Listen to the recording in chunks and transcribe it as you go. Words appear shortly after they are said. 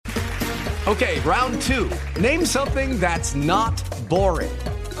Okay, round two. Name something that's not boring.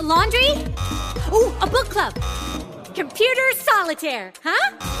 A laundry? Ooh, a book club. Computer solitaire,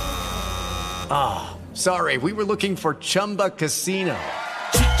 huh? Ah, oh, sorry, we were looking for Chumba Casino.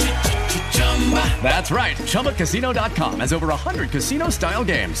 That's right, ChumbaCasino.com has over 100 casino-style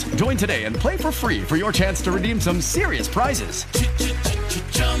games. Join today and play for free for your chance to redeem some serious prizes.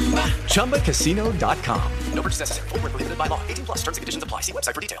 ChumbaCasino.com. No purchase necessary. Void where prohibited by law. 18+ terms and conditions apply. See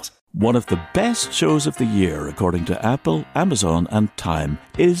website for details. One of the best shows of the year, according to Apple, Amazon, and Time,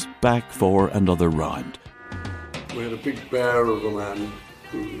 is back for another round. We had a big bear of a man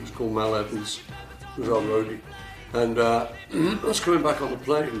who was called Mal Evans, who was our roadie. And I was coming back on the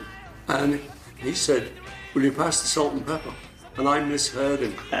plane, and he said, "Will you pass the salt and pepper?" And I misheard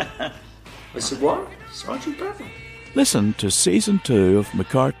him. I said, "What? Sergeant Pepper?" Listen to Season 2 of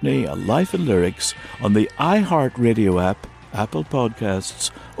McCartney, A Life in Lyrics on the iHeartRadio app, Apple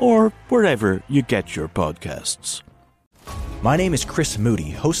Podcasts, or wherever you get your podcasts. My name is Chris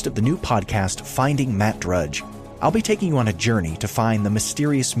Moody, host of the new podcast, Finding Matt Drudge. I'll be taking you on a journey to find the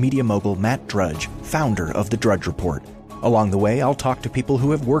mysterious media mogul Matt Drudge, founder of The Drudge Report. Along the way, I'll talk to people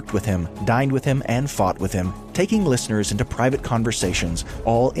who have worked with him, dined with him, and fought with him, taking listeners into private conversations,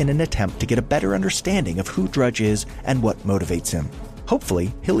 all in an attempt to get a better understanding of who Drudge is and what motivates him.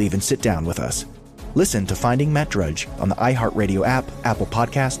 Hopefully, he'll even sit down with us. Listen to Finding Matt Drudge on the iHeartRadio app, Apple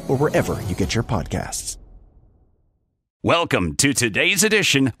Podcast, or wherever you get your podcasts. Welcome to today's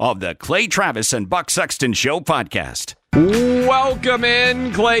edition of the Clay Travis and Buck Sexton Show podcast. Welcome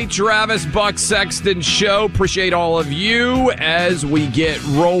in, Clay Travis, Buck Sexton Show. Appreciate all of you as we get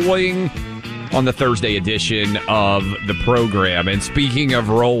rolling on the Thursday edition of the program. And speaking of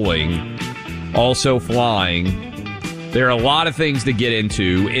rolling, also flying, there are a lot of things to get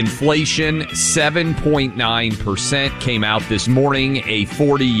into. Inflation, 7.9% came out this morning, a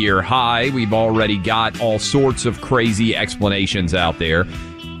 40-year high. We've already got all sorts of crazy explanations out there.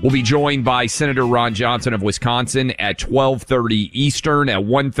 We'll be joined by Senator Ron Johnson of Wisconsin at 12:30 Eastern. At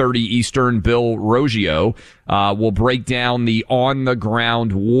 1:30 Eastern, Bill Roggio will break down the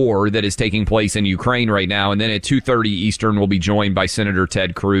on-the-ground war that is taking place in Ukraine right now. And then at 2:30 Eastern, we'll be joined by Senator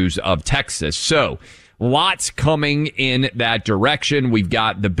Ted Cruz of Texas. So, lots coming in that direction. We've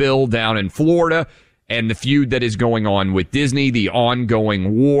got the bill down in Florida and the feud that is going on with Disney, the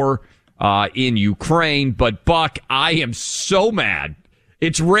ongoing war in Ukraine. But, Buck, I am so mad.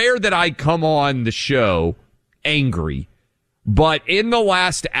 It's rare that I come on the show angry, but in the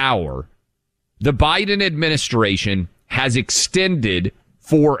last hour, the Biden administration has extended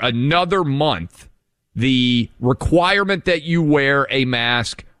for another month the requirement that you wear a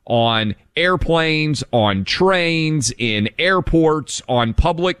mask on airplanes, on trains, in airports, on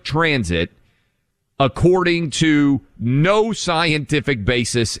public transit, according to no scientific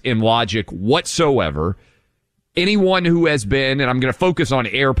basis in logic whatsoever. Anyone who has been, and I'm going to focus on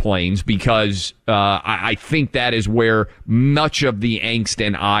airplanes because I think that is where much of the angst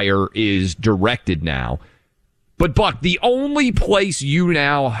and ire is directed now. But, Buck, the only place you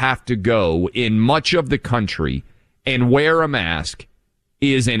now have to go in much of the country and wear a mask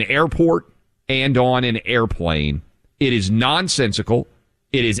is an airport and on an airplane. It is nonsensical.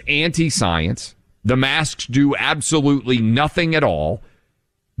 It is anti-science. The masks do absolutely nothing at all.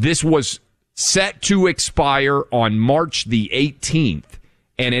 This was set to expire on March the 18th,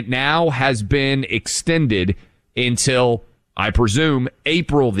 and it now has been extended until, I presume,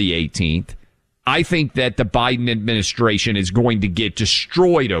 April the 18th. I think that the Biden administration is going to get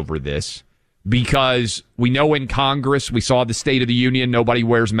destroyed over this because we know in Congress, we saw the State of the Union, nobody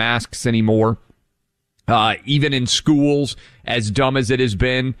wears masks anymore. Even in schools, as dumb as it has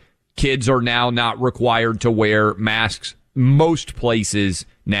been, kids are now not required to wear masks. Most places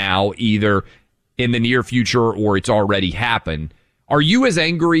now, either in the near future or it's already happened. Are you as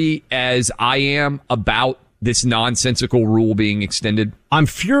angry as I am about this nonsensical rule being extended? I'm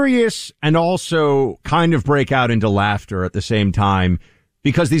furious and also kind of break out into laughter at the same time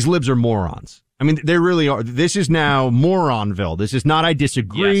because these libs are morons. I mean, they really are. This is now Moronville. This is not I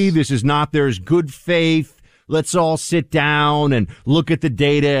disagree. Yes. This is not there's good faith. Let's all sit down and look at the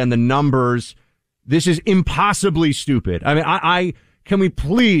data and the numbers. This is impossibly stupid. I mean, I can we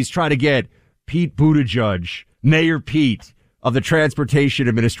please try to get Pete Buttigieg, Mayor Pete of the Transportation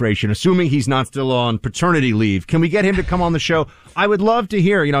Administration, assuming he's not still on paternity leave. Can we get him to come on the show? I would love to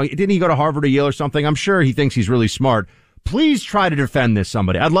hear, didn't he go to Harvard or Yale or something? I'm sure he thinks he's really smart. Please try to defend this,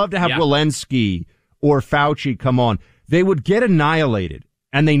 somebody. I'd love to have Walensky or Fauci come on. They would get annihilated,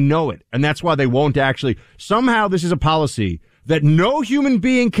 and they know it, and that's why they won't actually. Somehow this is a policy that no human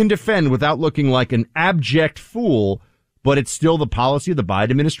being can defend without looking like an abject fool. but it's still the policy of the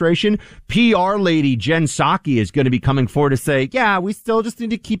Biden administration. PR lady Jen Psaki is going to be coming forward to say, yeah, we still just need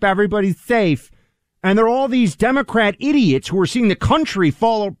to keep everybody safe. And there are all these Democrat idiots who are seeing the country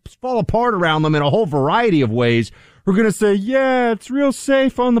fall apart around them in a whole variety of ways who are going to say, yeah, it's real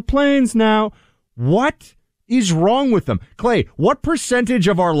safe on the planes now. What is wrong with them? Clay, what percentage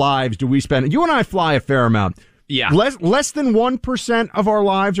of our lives do we spend? You and I fly a fair amount. Yeah. Less than 1% of our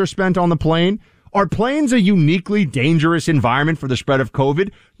lives are spent on the plane. Are planes a uniquely dangerous environment for the spread of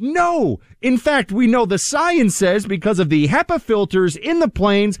COVID? No. In fact, we know the science says because of the HEPA filters in the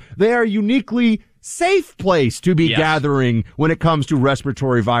planes, they are a uniquely safe place to be gathering when it comes to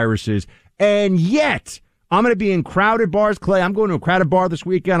respiratory viruses. And yet, I'm going to be in crowded bars. Clay, I'm going to a crowded bar this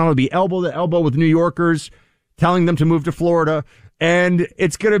weekend. I'm going to be elbow to elbow with New Yorkers, telling them to move to Florida. And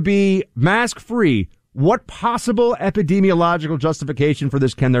it's going to be mask-free. What possible epidemiological justification for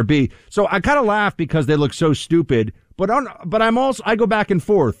this can there be? So I kind of laugh because they look so stupid, but I go back and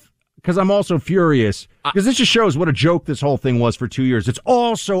forth because I'm also furious because this just shows what a joke this whole thing was for 2 years. It's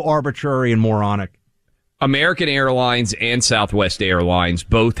all so arbitrary and moronic. American Airlines and Southwest Airlines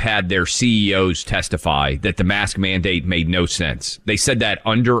both had their CEOs testify that the mask mandate made no sense. They said that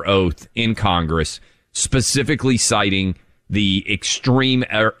under oath in Congress, specifically citing the extreme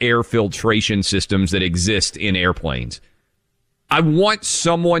air filtration systems that exist in airplanes. I want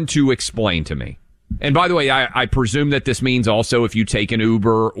someone to explain to me. And by the way, I presume that this means also if you take an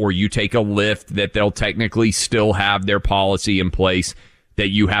Uber or you take a Lyft that they'll technically still have their policy in place that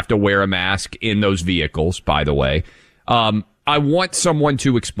you have to wear a mask in those vehicles, by the way. I want someone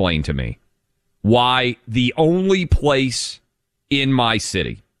to explain to me why the only place in my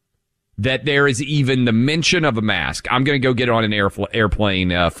city that there is even the mention of a mask. I'm going to go get on an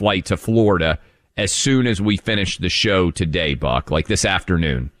airplane flight to Florida as soon as we finish the show today, Buck, like this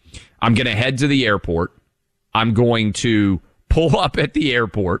afternoon. I'm going to head to the airport. I'm going to pull up at the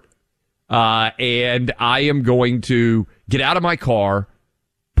airport, and I am going to get out of my car,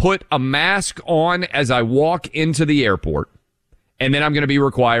 put a mask on as I walk into the airport, and then I'm going to be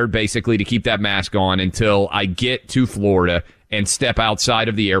required basically to keep that mask on until I get to Florida and step outside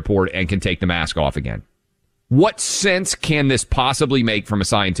of the airport and can take the mask off again. What sense can this possibly make from a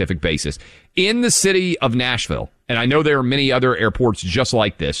scientific basis? In the city of Nashville, and I know there are many other airports just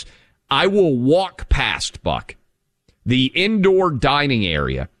like this, I will walk past, Buck, the indoor dining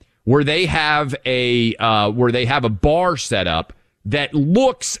area where they have a bar set up that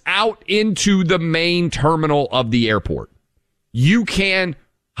looks out into the main terminal of the airport. You can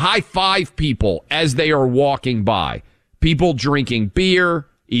high five people as they are walking by. People drinking beer,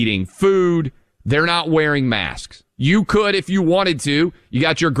 eating food. They're not wearing masks. You could, if you wanted to, you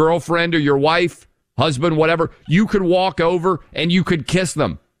got your girlfriend or your wife, husband, whatever. You could walk over and you could kiss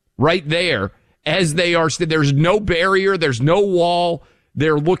them right there as they are. There's no barrier. There's no wall.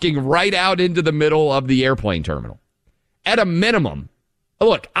 They're looking right out into the middle of the airplane terminal. At a minimum,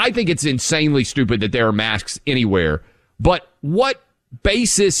 look, I think it's insanely stupid that there are masks anywhere, but what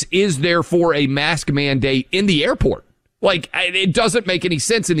basis is there for a mask mandate in the airport? Like, it doesn't make any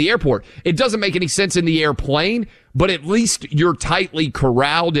sense in the airport. It doesn't make any sense in the airplane, but at least you're tightly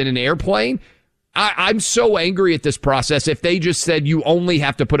corralled in an airplane. I'm so angry at this process. If they just said you only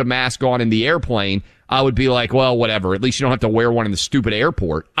have to put a mask on in the airplane, I would be like, well, whatever. At least you don't have to wear one in the stupid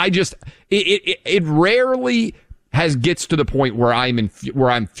airport. It rarely gets to the point where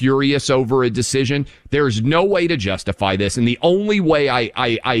I'm furious over a decision. There's no way to justify this. And the only way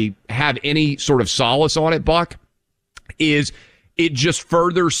I have any sort of solace on it, Buck, is it just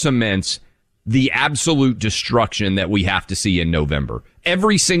further cements the absolute destruction that we have to see in November.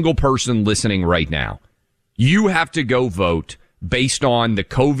 Every single person listening right now, you have to go vote based on the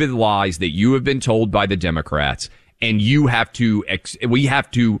COVID lies that you have been told by the Democrats, and we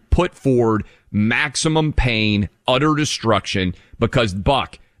have to put forward maximum pain, utter destruction, because,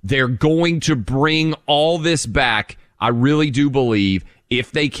 Buck, they're going to bring all this back, I really do believe,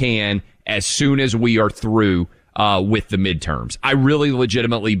 if they can, as soon as we are through with the midterms. I really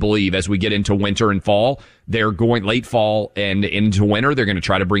legitimately believe as we get into winter and fall, they're going late fall and into winter, they're going to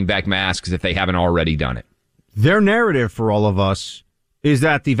try to bring back masks if they haven't already done it. Their narrative for all of us is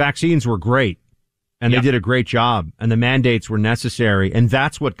that the vaccines were great and they did a great job and the mandates were necessary. And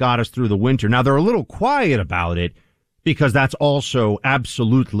that's what got us through the winter. Now, they're a little quiet about it because that's also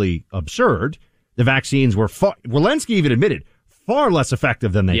absolutely absurd. The vaccines were Walensky even admitted, far less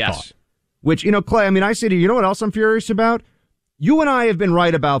effective than they thought. Which, Clay, I say to you, what else I'm furious about? You and I have been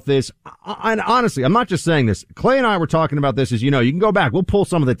right about this. And honestly, I'm not just saying this. Clay and I were talking about this, as you know. You can go back. We'll pull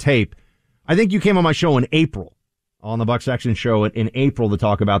some of the tape. I think you came on my show in April on the Buck Sexton show in April to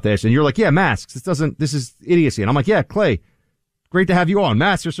talk about this, and you're like, yeah, masks. This is idiocy. And I'm like, yeah, Clay, great to have you on.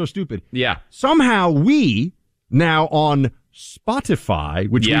 Masks are so stupid. Yeah. Somehow we now on Spotify,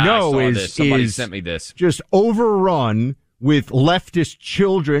 which we know somebody is sent me this, just overrun with leftist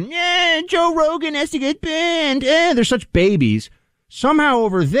children. Yeah, Joe Rogan has to get banned. They're such babies. Somehow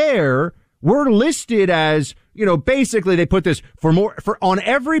over there, we're listed as, basically they put this on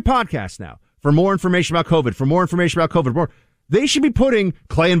every podcast now. For more information about COVID, for more information about COVID, they should be putting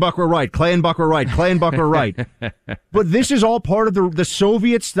Clay and Buck were right, Clay and Buck were right, Clay and Buck were right. But this is all part of the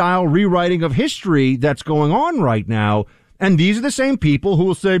Soviet-style rewriting of history that's going on right now. And these are the same people who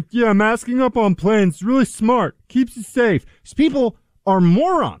will say, yeah, masking up on planes is really smart, keeps you safe. These people are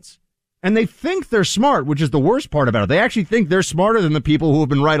morons. And they think they're smart, which is the worst part about it. They actually think they're smarter than the people who have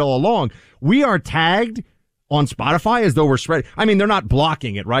been right all along. We are tagged on Spotify as though we're spreading. I mean, they're not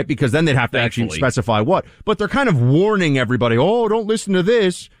blocking it, right? Because then they'd have to actually specify what. But they're kind of warning everybody, oh, don't listen to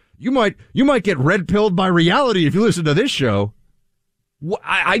this. You might get red-pilled by reality if you listen to this show. Well,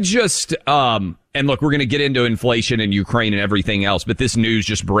 I just, and look, we're going to get into inflation and Ukraine and everything else, but this news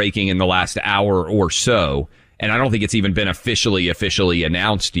just breaking in the last hour or so, and I don't think it's even been officially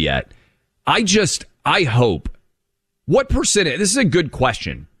announced yet. I hope, what percentage, this is a good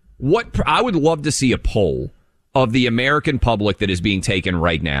question. I would love to see a poll of the American public that is being taken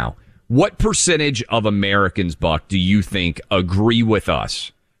right now. What percentage of Americans, Buck, do you think agree with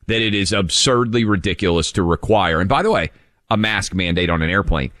us that it is absurdly ridiculous to require, and by the way, a mask mandate on an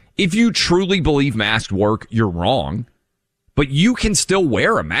airplane? If you truly believe masks work, you're wrong, but you can still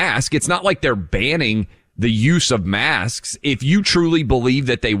wear a mask. It's not like they're banning the use of masks. If you truly believe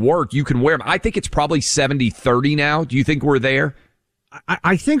that they work, you can wear them. I think it's probably 70-30 now. Do you think we're there?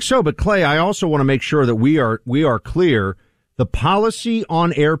 I think so, but Clay, I also want to make sure that we are clear. The policy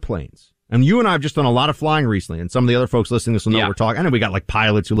on airplanes, and you and I have just done a lot of flying recently, and some of the other folks listening to this will know what we're talking. I know we got like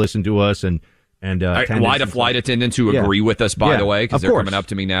pilots who listen to us and flight attendants who agree with us, by the way, because they're coming up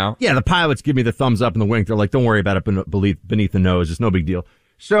to me now. Yeah, the pilots give me the thumbs up and the wink. They're like, don't worry about it beneath the nose. It's no big deal.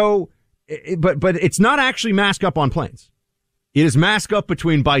 So, but it's not actually mask up on planes. It is mask up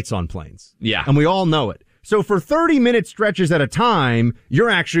between bites on planes. Yeah. And we all know it. So for 30-minute stretches at a time,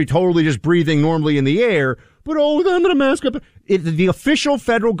 you're actually totally just breathing normally in the air. But, I'm going to mask up. The official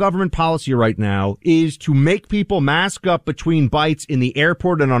federal government policy right now is to make people mask up between bites in the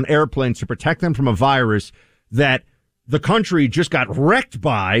airport and on airplanes to protect them from a virus that the country just got wrecked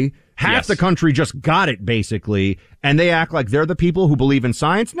by. Half the country just got it, basically. And they act like they're the people who believe in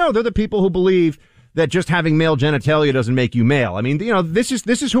science. No, they're the people who believe that just having male genitalia doesn't make you male. I mean, this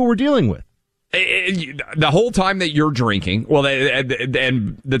is who we're dealing with. The whole time that you're drinking,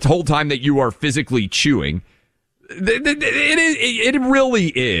 and the whole time that you are physically chewing, it really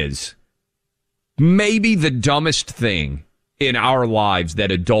is maybe the dumbest thing in our lives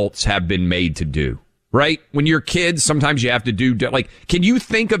that adults have been made to do. Right? When you're kids, sometimes you have to do, can you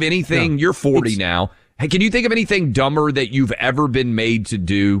think of anything, you're 40 now, can you think of anything dumber that you've ever been made to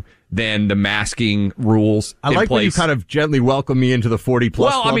do than the masking rules I like when you kind of gently welcome me into the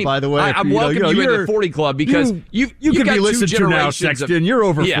 40-plus club, by the way. I'm welcoming you into the 40 club because you can be listened to now, Sexton. You're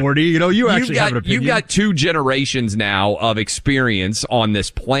over 40. You actually have an opinion. You've got 2 generations now of experience on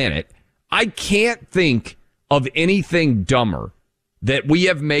this planet. I can't think of anything dumber that we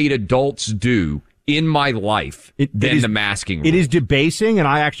have made adults do in my life than the masking rule. It is debasing, and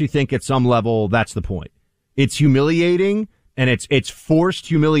I actually think at some level that's the point. It's humiliating. And it's forced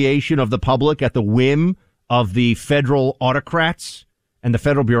humiliation of the public at the whim of the federal autocrats and the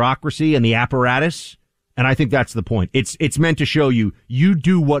federal bureaucracy and the apparatus. And I think that's the point. It's meant to show you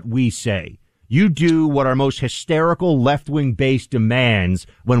do what we say. You do what our most hysterical left-wing base demands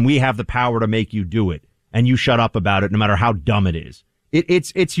when we have the power to make you do it. And you shut up about it no matter how dumb it is.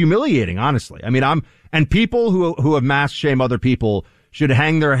 It's humiliating, honestly. I mean, and people who have mask shame other people should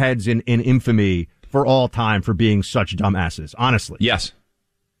hang their heads in infamy for all time for being such dumbasses, honestly. Yes.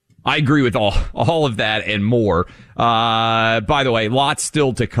 I agree with all of that and more. By the way, lots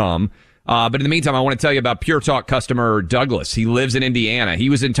still to come. But in the meantime, I want to tell you about Pure Talk customer Douglas. He lives in Indiana. He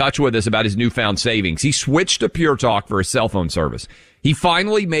was in touch with us about his newfound savings. He switched to Pure Talk for his cell phone service. He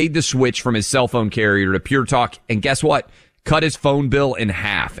finally made the switch from his cell phone carrier to Pure Talk, and guess what? Cut his phone bill in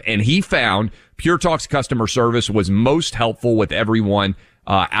half. And he found Pure Talk's customer service was most helpful with everyone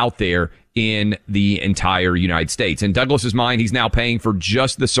out there in the entire United States. In Douglas's mind, he's now paying for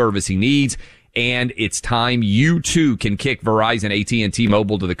just the service he needs, and it's time you too can kick Verizon, AT&T, and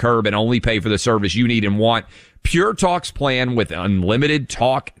T-Mobile to the curb and only pay for the service you need and want. Pure Talk's plan with unlimited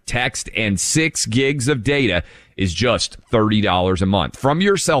talk, text, and 6 gigs of data is just $30 a month from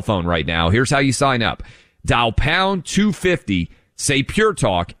your cell phone right now. Here's how you sign up. Dial pound 250, say Pure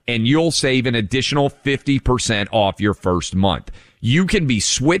Talk, and you'll save an additional 50% off your first month. You can be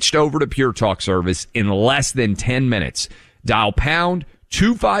switched over to Pure Talk service in less than 10 minutes. Dial pound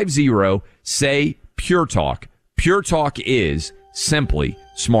 250, say Pure Talk. Pure Talk is simply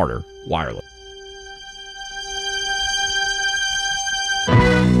smarter wireless.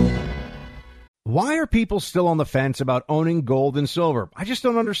 Why are people still on the fence about owning gold and silver? I just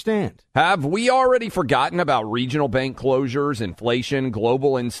don't understand. Have we already forgotten about regional bank closures, inflation,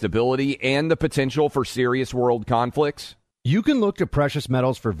 global instability, and the potential for serious world conflicts? You can look to precious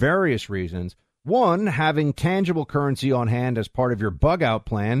metals for various reasons. 1, having tangible currency on hand as part of your bug-out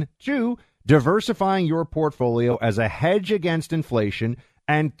plan. 2, diversifying your portfolio as a hedge against inflation.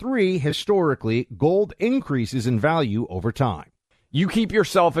 And 3, historically, gold increases in value over time. You keep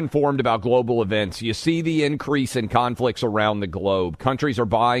yourself informed about global events. You see the increase in conflicts around the globe. Countries are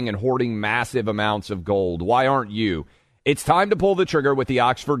buying and hoarding massive amounts of gold. Why aren't you? It's time to pull the trigger with the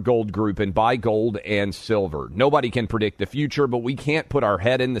Oxford Gold Group and buy gold and silver. Nobody can predict the future, but we can't put our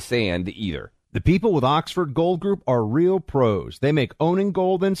head in the sand either. The people with Oxford Gold Group are real pros. They make owning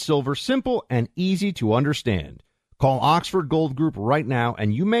gold and silver simple and easy to understand. Call Oxford Gold Group right now,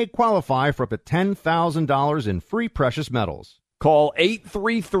 and you may qualify for up to $10,000 in free precious metals. Call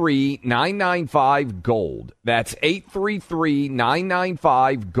 833-995-GOLD. That's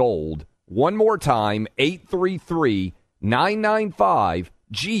 833-995-GOLD. One more time,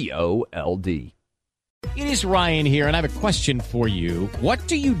 833-995-GOLD. It is Ryan here, and I have a question for you. What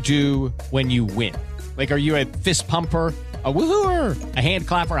do you do when you win? Like, are you a fist pumper, a woohooer, a hand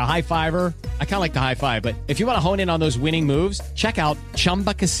clapper, a high fiver? I kind of like the high five, but if you want to hone in on those winning moves, check out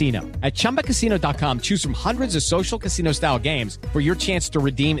Chumba Casino. At ChumbaCasino.com, choose from hundreds of social casino-style games for your chance to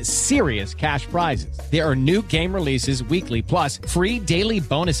redeem serious cash prizes. There are new game releases weekly, plus free daily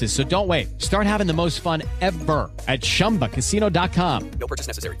bonuses, so don't wait. Start having the most fun ever at ChumbaCasino.com. No purchase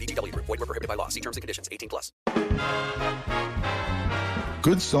necessary. VGW. Void where prohibited by law. See terms and conditions. 18+.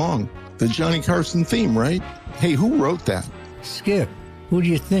 Good song. The Johnny Carson theme, right? Hey, who wrote that? Skip. Who do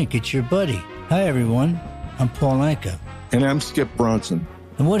you think? It's your buddy. Hi, everyone. I'm Paul Anka. And I'm Skip Bronson.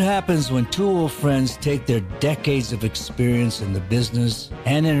 And what happens when two old friends take their decades of experience in the business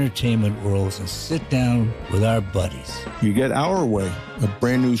and entertainment worlds and sit down with our buddies? You get Our Way, a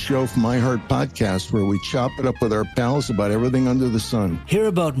brand new show from iHeart Podcast where we chop it up with our pals about everything under the sun. Hear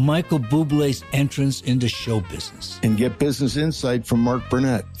about Michael Bublé's entrance into show business. And get business insight from Mark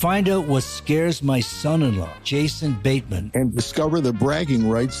Burnett. Find out what scares my son-in-law, Jason Bateman. And discover the bragging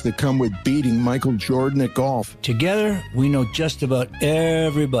rights that come with beating Michael Jordan at golf. Together, we know just about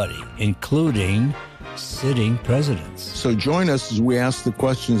everybody, including sitting presidents. So join us as we ask the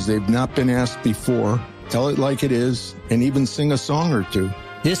questions they've not been asked before, tell it like it is, and even sing a song or two.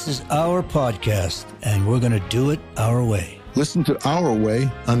 This is our podcast, and we're going to do it our way. Listen to Our Way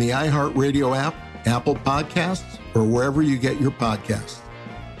on the iHeartRadio app, Apple Podcasts, or wherever you get your podcasts.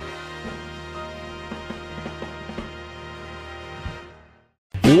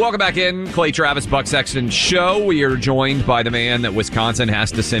 Welcome back in. Clay Travis, Buck Sexton Show. We are joined by the man that Wisconsin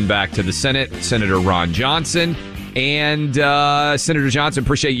has to send back to the Senate, Senator Ron Johnson. And Senator Johnson,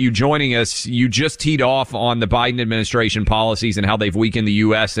 appreciate you joining us. You just teed off on the Biden administration policies and how they've weakened the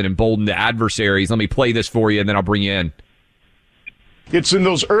U.S. and emboldened the adversaries. Let me play this for you, and then I'll bring you in. It's in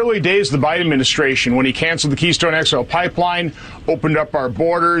those early days of the Biden administration when he canceled the Keystone XL pipeline, opened up our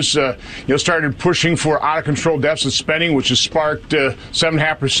borders, started pushing for out-of-control deficit spending, which has sparked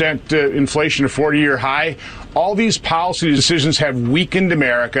 7.5% inflation, a 40-year high. All these policy decisions have weakened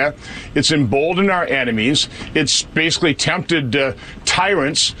America. It's emboldened our enemies. It's basically tempted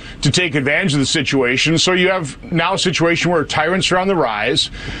tyrants to take advantage of the situation. So you have now a situation where tyrants are on the rise,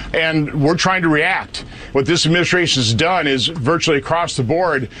 and we're trying to react. What this administration has done is virtually across the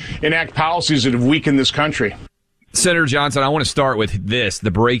board enact policies that have weakened this country. Senator Johnson, I want to start with this,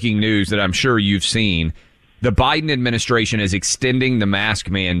 the breaking news that I'm sure you've seen. The Biden administration is extending the mask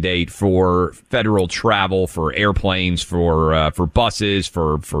mandate for federal travel, for airplanes, for buses,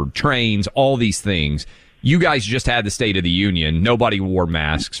 for trains, all these things. You guys just had the State of the Union. Nobody wore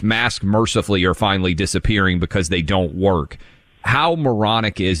masks. Masks mercifully are finally disappearing because they don't work. How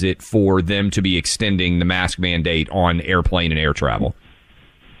moronic is it for them to be extending the mask mandate on airplane and air travel?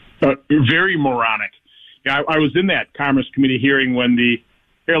 Very moronic. Yeah, I was in that Commerce Committee hearing when the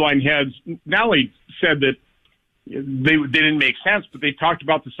airline heads not only said that they didn't make sense, but they talked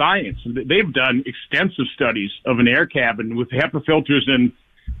about the science. They've done extensive studies of an air cabin with HEPA filters in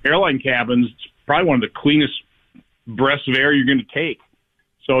airline cabins. It's probably one of the cleanest breaths of air you're going to take.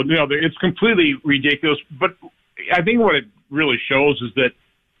 So, it's completely ridiculous. But I think what it really shows is that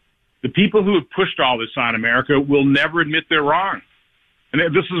the people who have pushed all this on America will never admit they're wrong. And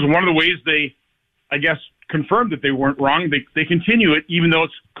this is one of the ways they, I guess, confirmed that they weren't wrong. They continue it, even though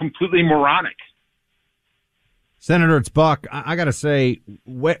it's completely moronic. Senator, it's Buck. I got to say,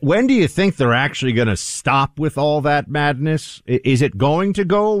 when do you think they're actually going to stop with all that madness? Is it going to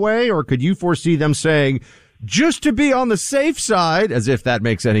go away, or could you foresee them saying, just to be on the safe side, as if that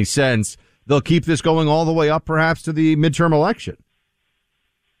makes any sense, they'll keep this going all the way up perhaps to the midterm election?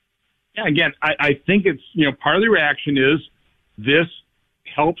 Yeah, again, I think it's, part of the reaction is this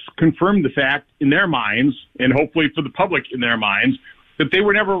helps confirm the fact in their minds, and hopefully for the public in their minds, that they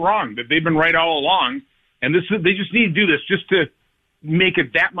were never wrong, that they've been right all along. And they just need to do this just to make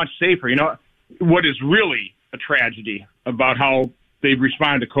it that much safer. What is really a tragedy about how they've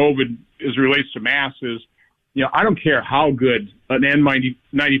responded to COVID as it relates to masks is, I don't care how good an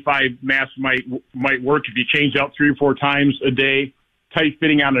N95 mask might work if you change out 3 or 4 times a day, tight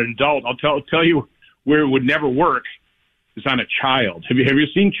fitting on an adult. I'll tell you where it would never work is on a child. Have you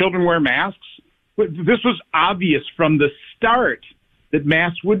seen children wear masks? This was obvious from the start that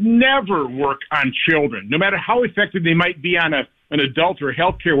masks would never work on children. No matter how effective they might be on an adult or a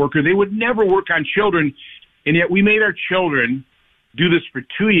healthcare worker, they would never work on children. And yet we made our children do this for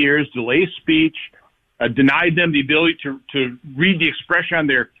 2 years, delay speech, denied them the ability to read the expression on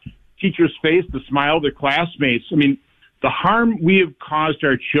their teacher's face, the smile of their classmates. I mean, the harm we have caused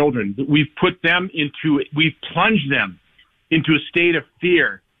our children, we've plunged them into a state of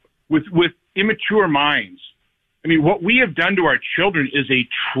fear with immature minds. I mean, what we have done to our children is a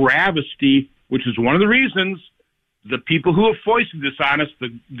travesty, which is one of the reasons the people who have foisted this on us,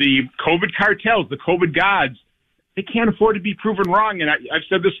 the COVID cartels, the COVID gods, they can't afford to be proven wrong. And I've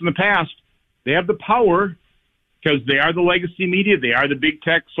said this in the past. They have the power because they are the legacy media. They are the big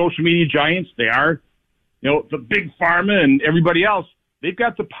tech social media giants. They are, the big pharma and everybody else. They've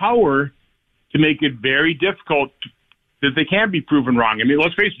got the power to make it very difficult that they can be proven wrong. I mean,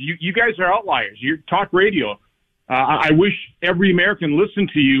 let's face it, you guys are outliers. You're talk radio. I wish every American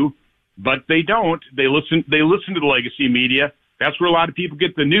listened to you, but they don't. They listen to the legacy media. That's where a lot of people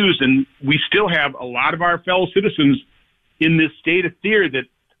get the news, and we still have a lot of our fellow citizens in this state of fear that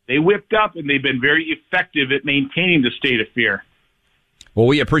they whipped up, and they've been very effective at maintaining the state of fear. Well,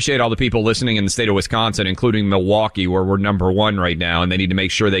 we appreciate all the people listening in the state of Wisconsin, including Milwaukee, where we're number 1 right now, and they need to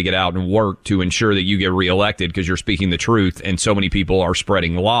make sure they get out and work to ensure that you get reelected because you're speaking the truth, and so many people are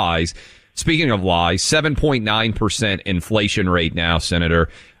spreading lies. Speaking of lies, 7.9% inflation rate now, Senator,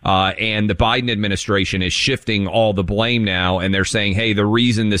 and the Biden administration is shifting all the blame now, and they're saying, hey, the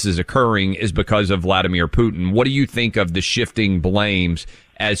reason this is occurring is because of Vladimir Putin. What do you think of the shifting blames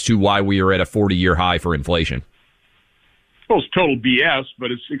as to why we are at a 40-year high for inflation? Well, it's total BS,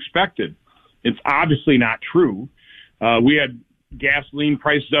 but it's expected. It's obviously not true. We had gasoline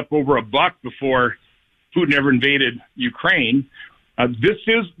prices up over $1 before Putin ever invaded Ukraine. This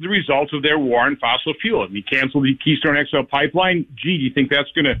is the result of their war on fossil fuel. He canceled the Keystone XL pipeline. Gee, do you think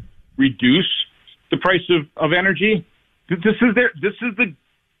that's going to reduce the price of energy? This is the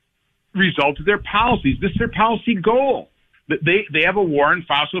result of their policies. This is their policy goal. They have a war on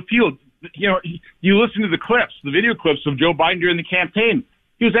fossil fuel. You listen to the clips, the video clips of Joe Biden during the campaign.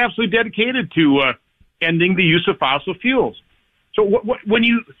 He was absolutely dedicated to ending the use of fossil fuels. So when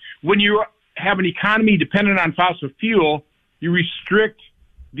you have an economy dependent on fossil fuel, you restrict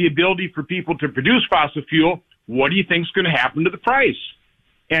the ability for people to produce fossil fuel. What do you think is going to happen to the price?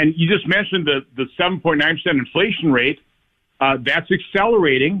 And you just mentioned the 7.9% inflation rate. That's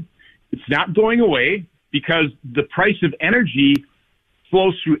accelerating. It's not going away because the price of energy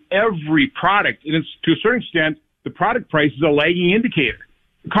flows through every product. And it's, to a certain extent, the product price is a lagging indicator.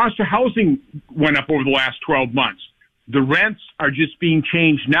 The cost of housing went up over the last 12 months. The rents are just being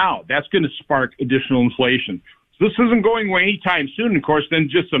changed now. That's going to spark additional inflation. So this isn't going away anytime soon. Of course, then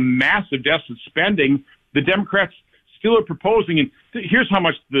just a massive deficit spending. The Democrats still are proposing, and here's how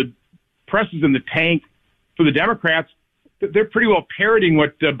much the press is in the tank for the Democrats. They're pretty well parroting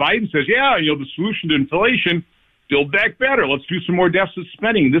what Biden says. Yeah, the solution to inflation, build back better. Let's do some more deficit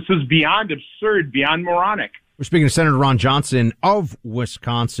spending. This is beyond absurd, beyond moronic. We're speaking to Senator Ron Johnson of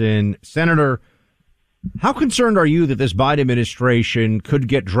Wisconsin. Senator, how concerned are you that this Biden administration could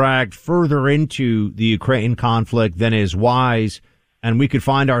get dragged further into the Ukraine conflict than is wise, and we could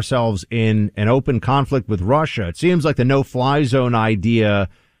find ourselves in an open conflict with Russia? It seems like the no-fly zone idea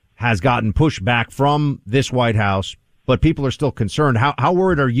has gotten pushed back from this White House, but people are still concerned. How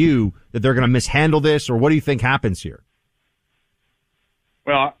worried are you that they're going to mishandle this, or what do you think happens here?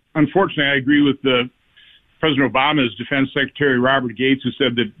 Well, unfortunately, I agree with President Obama's Defense Secretary Robert Gates, who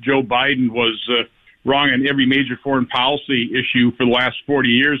said that Joe Biden was wrong on every major foreign policy issue for the last 40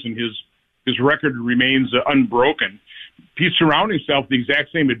 years, and his record remains unbroken. He's surrounding himself with the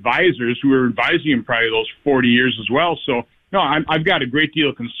exact same advisors who were advising him probably those 40 years as well. So, no, I've got a great deal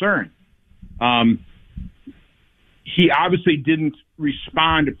of concern. He obviously didn't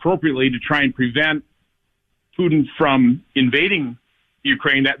respond appropriately to try and prevent Putin from invading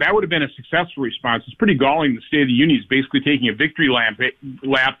Ukraine. That would have been a successful response. It's pretty galling. The State of the Union is basically taking a victory lap.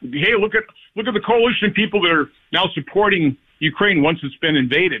 Hey, look at the coalition of people that are now supporting Ukraine once it's been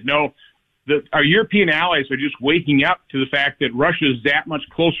invaded. No, our European allies are just waking up to the fact that Russia is that much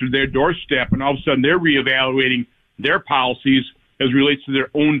closer to their doorstep, and all of a sudden they're reevaluating their policies as it relates to their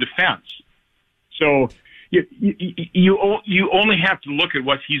own defense. So you only have to look at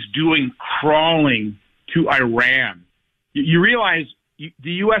what he's doing crawling to Iran. You realize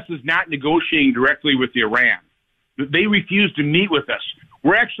the U.S. is not negotiating directly with Iran. They refuse to meet with us.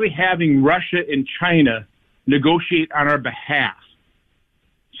 We're actually having Russia and China negotiate on our behalf.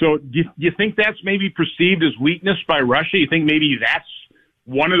 So do you think that's maybe perceived as weakness by Russia? You think maybe that's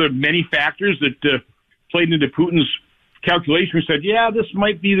one of the many factors that played into Putin's calculation? He said, yeah, this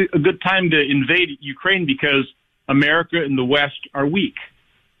might be a good time to invade Ukraine because America and the West are weak.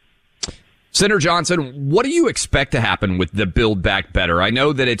 Senator Johnson, what do you expect to happen with the Build Back Better? I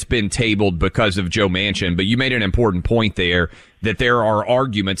know that it's been tabled because of Joe Manchin, but you made an important point there that there are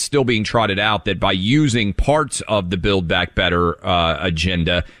arguments still being trotted out that by using parts of the Build Back Better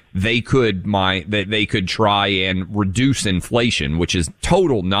agenda, they could try and reduce inflation, which is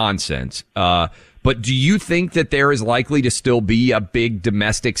total nonsense. But do you think that there is likely to still be a big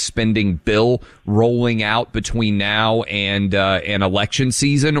domestic spending bill rolling out between now and election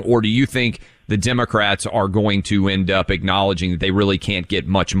season? Or do you think the Democrats are going to end up acknowledging that they really can't get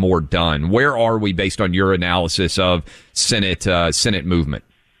much more done? Where are we based on your analysis of Senate movement?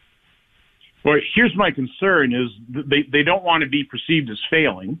 Well, here's my concern is they don't want to be perceived as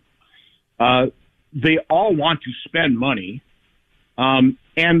failing. They all want to spend money.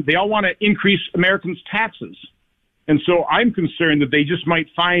 And they all want to increase Americans' taxes. And so I'm concerned that they just might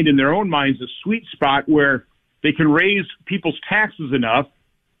find in their own minds a sweet spot where they can raise people's taxes enough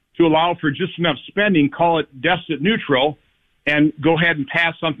to allow for just enough spending, call it deficit neutral, and go ahead and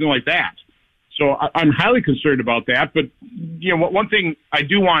pass something like that. So I'm highly concerned about that. But, you know, one thing I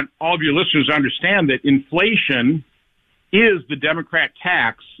do want all of your listeners to understand that inflation is the Democrat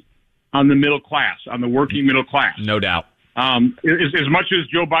tax on the middle class, on the working middle class. No doubt. As much as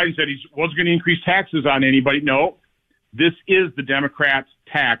Joe Biden said he wasn't going to increase taxes on anybody, no, this is the Democrat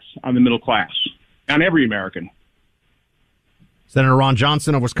tax on the middle class, on every American. Senator Ron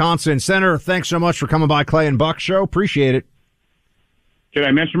Johnson of Wisconsin. Senator, thanks so much for coming by Clay and Buck Show. Appreciate it. Can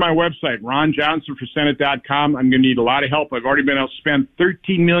I mention my website, ronjohnsonforsenate.com? I'm going to need a lot of help. I've already been able to spend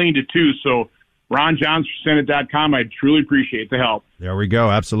 $13 million to $2, so ronjohnsonforsenate.com. I truly appreciate the help. There we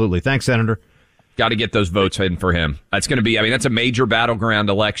go. Absolutely. Thanks, Senator. Got to get those votes in for him. That's going to be, that's a major battleground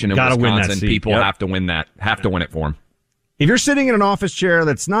election in Wisconsin. People have to win that, have to win it for him. If you're sitting in an office chair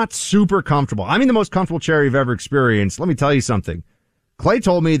that's not super comfortable, I mean the most comfortable chair you've ever experienced, let me tell you something. Clay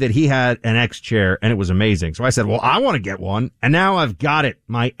told me that he had an X chair and it was amazing. So I said, well, I want to get one. And now I've got it.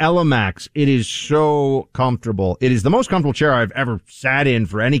 My Elemax. It is so comfortable. It is the most comfortable chair I've ever sat in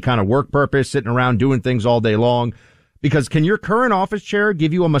for any kind of work purpose, sitting around doing things all day long. Because can your current office chair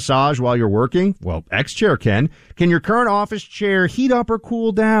give you a massage while you're working? Well, X chair can. Can your current office chair heat up or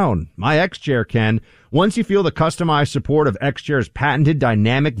cool down? My X chair can. Once you feel the customized support of X chair's patented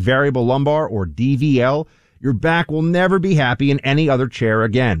dynamic variable lumbar, or DVL, your back will never be happy in any other chair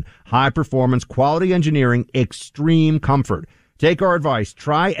again. High performance, quality engineering, extreme comfort. Take our advice.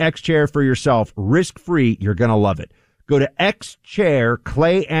 Try X chair for yourself. Risk free. You're going to love it. Go to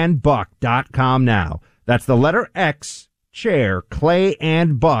xchairclayandbuck.com now. That's the letter X, chair,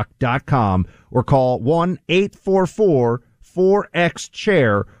 clayandbuck.com, or call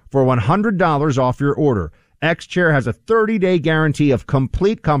 1-844-4X-CHAIR for $100 off your order. X-Chair has a 30-day guarantee of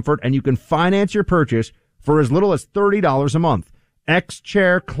complete comfort, and you can finance your purchase for as little as $30 a month.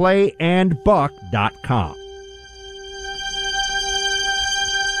 xchairclayandbuck.com.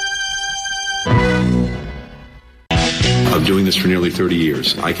 Of doing this for nearly 30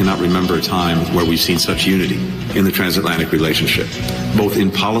 years, I cannot remember a time where we've seen such unity in the transatlantic relationship, both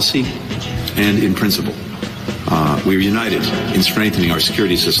in policy and in principle. We are united in strengthening our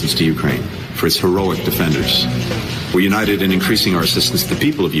security assistance to Ukraine for its heroic defenders. We're united in increasing our assistance to the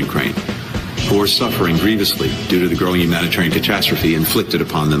people of Ukraine, who are suffering grievously due to the growing humanitarian catastrophe inflicted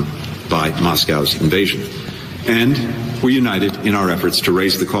upon them by Moscow's invasion. And we're united in our efforts to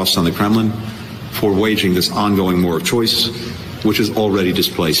raise the costs on the Kremlin for waging this ongoing war of choice which has already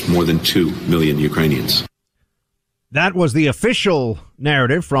displaced more than 2 million Ukrainians. That was the official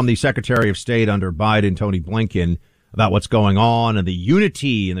narrative from the Secretary of State under Biden, Tony Blinken, about what's going on and the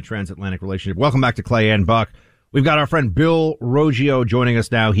unity in the transatlantic relationship. Welcome back to Clay and Buck. We've got our friend Bill Roggio joining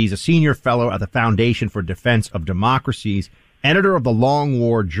us now. He's a senior fellow at the Foundation for Defense of Democracies, editor of the Long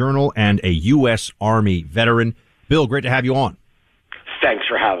War Journal, and a U.S. Army veteran. Bill, great to have you on. Thanks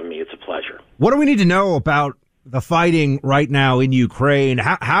for having me. It's a pleasure. What do we need to know about the fighting right now in Ukraine?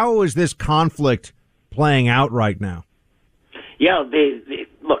 How is this conflict playing out right now? Yeah,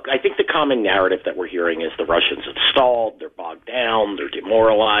 look, I think the common narrative that we're hearing is the Russians have stalled, they're bogged down, they're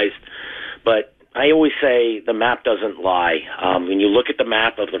demoralized. But I always say the map doesn't lie. When you look at the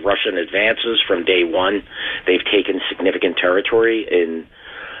map of the Russian advances from day one, they've taken significant territory, and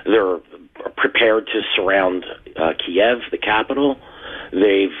they're prepared to surround Kiev, the capital.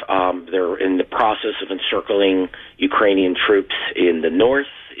 They're in the process of encircling Ukrainian troops in the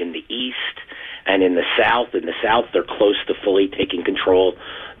north, in the east, and in the south. In the south, they're close to fully taking control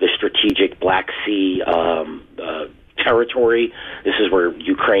the strategic Black Sea territory. This is where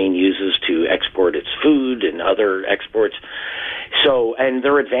Ukraine uses to export its food and other exports. So, and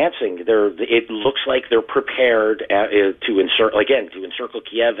they're advancing. It looks like they're prepared to encircle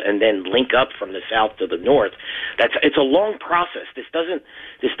Kiev and then link up from the south to the north. It's a long process. This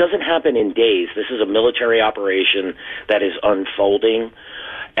doesn't happen in days. This is a military operation that is unfolding.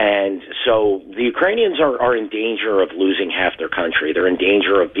 And so the Ukrainians are in danger of losing half their country. They're in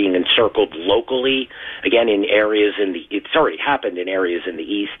danger of being encircled locally, again, in areas it's already happened in areas in the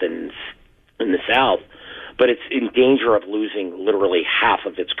east and in the south, but it's in danger of losing literally half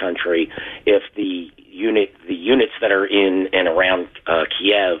of its country if the units that are in and around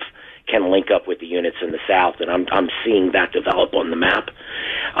Kiev can link up with the units in the south, and I'm seeing that develop on the map.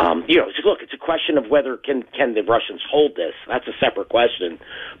 It's a question of whether can the Russians hold this. That's a separate question,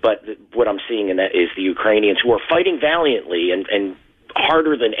 but what I'm seeing in that is the Ukrainians, who are fighting valiantly and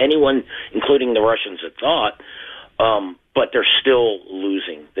harder than anyone, including the Russians, had thought, but they're still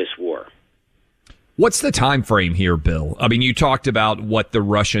losing this war. What's the time frame here, Bill? I mean, you talked about what the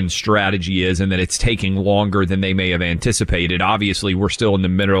Russian strategy is and that it's taking longer than they may have anticipated. Obviously, we're still in the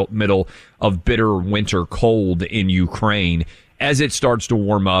middle of bitter winter cold in Ukraine. As it starts to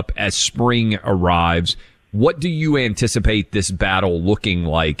warm up, as spring arrives, what do you anticipate this battle looking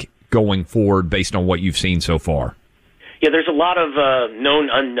like going forward based on what you've seen so far? Yeah, there's a lot of known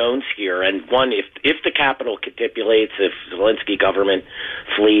unknowns here, and one, if the capital capitulates, if the Zelensky government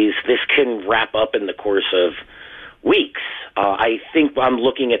flees, this can wrap up in the course of weeks. I think I'm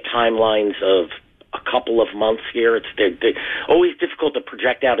looking at timelines of a couple of months here. They're always difficult to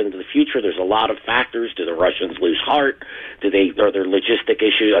project out into the future. There's a lot of factors. Do the Russians lose heart? Are there logistic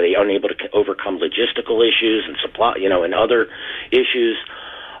issues? Are they unable to overcome logistical issues and supply, and other issues?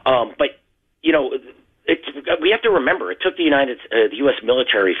 We have to remember, it took the U.S.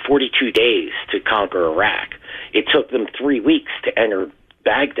 military 42 days to conquer Iraq. It took them 3 weeks to enter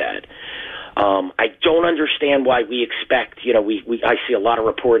Baghdad. I don't understand why we expect, I see a lot of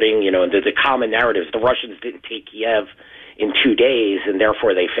reporting, the common narrative is the Russians didn't take Kiev in 2 days and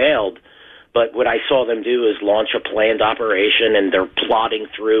therefore they failed. But what I saw them do is launch a planned operation, and they're plodding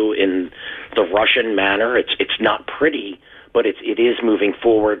through in the Russian manner. It's not pretty, but it is moving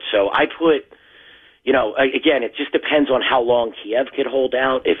forward. So I put, again, it just depends on how long Kiev could hold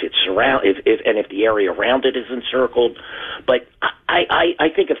out, if the area around it is encircled. But I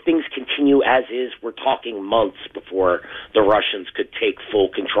think if things continue as is, we're talking months before the Russians could take full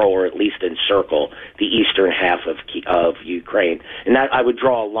control, or at least encircle the eastern half of Ukraine. And that I would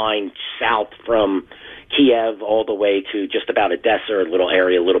draw a line south from Kiev all the way to just about Odessa, a little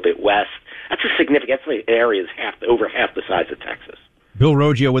area a little bit west. That's a significant area, is over half the size of Texas. Bill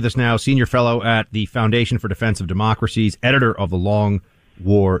Roggio with us now, senior fellow at the Foundation for Defense of Democracies, editor of the Long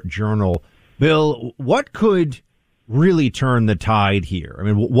War Journal. Bill, what could really turn the tide here? I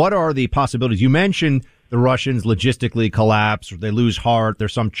mean, what are the possibilities? You mentioned the Russians logistically collapse, or they lose heart,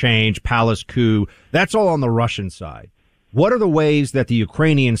 there's some change, palace coup. That's all on the Russian side. What are the ways that the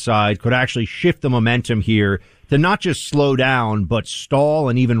Ukrainian side could actually shift the momentum here to not just slow down, but stall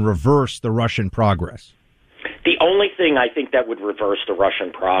and even reverse the Russian progress? The only thing I think that would reverse the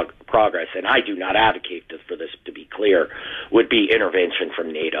Russian progress, and I do not advocate for this to be clear, would be intervention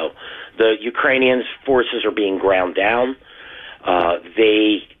from NATO. The Ukrainian forces are being ground down.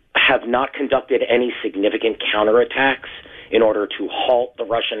 They have not conducted any significant counterattacks in order to halt the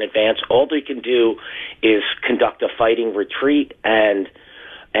Russian advance. All they can do is conduct a fighting retreat and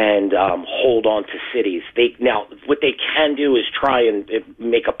and hold on to cities. Now, what they can do is try and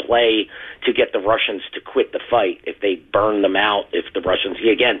make a play to get the Russians to quit the fight. If they burn them out, if the Russians,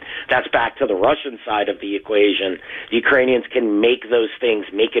 again, that's back to the Russian side of the equation. The Ukrainians can make those things,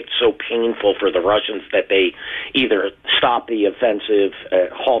 make it so painful for the Russians that they either stop the offensive,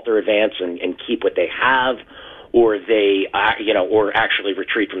 halt their advance, and keep what they have, or they, or actually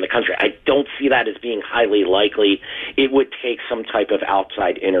retreat from the country. I don't see that as being highly likely. It would take some type of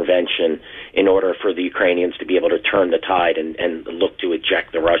outside intervention in order for the Ukrainians to be able to turn the tide and look to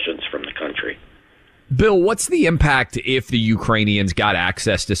eject the Russians from the country. Bill, what's the impact if the Ukrainians got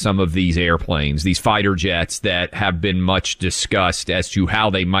access to some of these airplanes, these fighter jets that have been much discussed as to how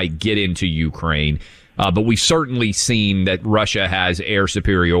they might get into Ukraine? But we've certainly seen that Russia has air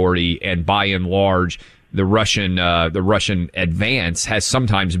superiority, and by and large, the Russian advance has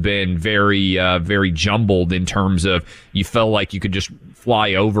sometimes been very jumbled in terms of you felt like you could just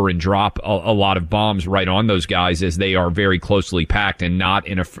fly over and drop a lot of bombs right on those guys as they are very closely packed and not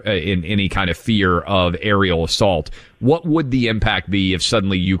in any kind of fear of aerial assault. What would the impact be if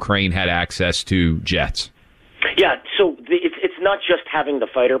suddenly Ukraine had access to jets? Yeah, so it's not just having the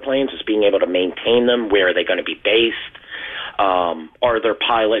fighter planes; it's being able to maintain them. Where are they going to be based? Are there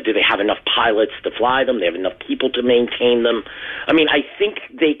do they have enough pilots to fly them? They have enough people to maintain them? I mean, I think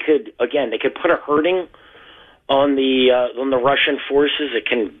they could put a hurting on the Russian forces. It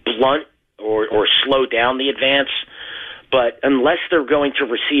can blunt or slow down the advance. But unless they're going to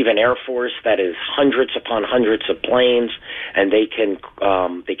receive an air force that is hundreds upon hundreds of planes, and they can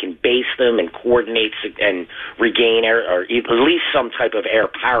base them and coordinate and regain air, or at least some type of air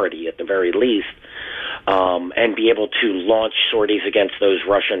parity at the very least, and be able to launch sorties against those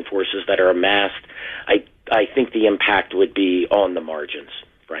Russian forces that are amassed, I think the impact would be on the margins,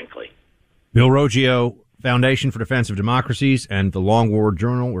 frankly. Bill Roggio, Foundation for Defense of Democracies and the Long War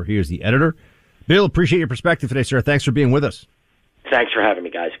Journal, where he is the editor. Bill, appreciate your perspective today, sir. Thanks for being with us. Thanks for having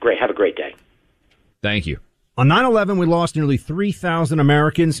me, guys. Great. Have a great day. Thank you. On 9/11, we lost nearly 3,000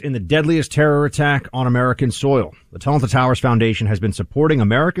 Americans in the deadliest terror attack on American soil. The Tunnel to Towers Foundation has been supporting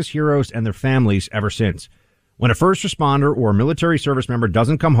America's heroes and their families ever since. When a first responder or military service member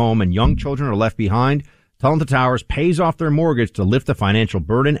doesn't come home and young children are left behind, Tunnel to Towers pays off their mortgage to lift the financial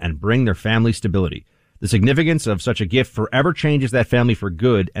burden and bring their family stability. The significance of such a gift forever changes that family for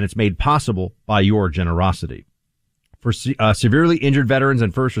good, and it's made possible by your generosity. For severely injured veterans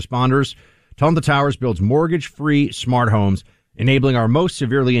and first responders, Tunnel to Towers builds mortgage-free smart homes, enabling our most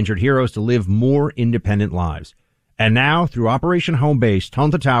severely injured heroes to live more independent lives. And now, through Operation Home Base,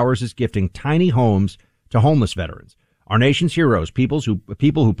 Tunnel to Towers is gifting tiny homes to homeless veterans. Our nation's heroes, people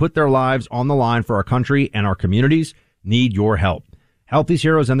who put their lives on the line for our country and our communities, need your help. Help these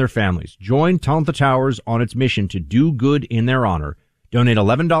heroes and their families. Join Tunnel to Towers on its mission to do good in their honor. Donate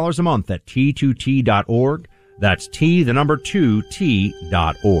 $11 a month at T2T.org. That's T2T.org.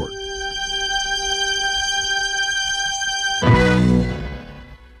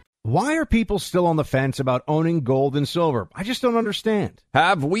 Why are people still on the fence about owning gold and silver? I just don't understand.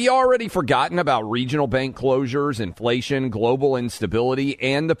 Have we already forgotten about regional bank closures, inflation, global instability,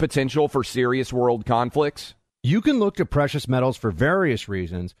 and the potential for serious world conflicts? You can look to precious metals for various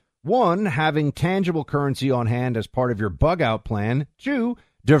reasons. 1, having tangible currency on hand as part of your bug-out plan. 2,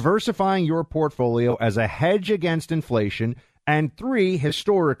 diversifying your portfolio as a hedge against inflation. And 3,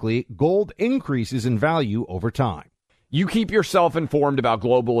 historically, gold increases in value over time. You keep yourself informed about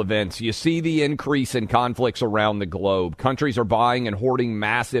global events. You see the increase in conflicts around the globe. Countries are buying and hoarding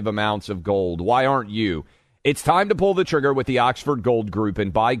massive amounts of gold. Why aren't you? It's time to pull the trigger with the Oxford Gold Group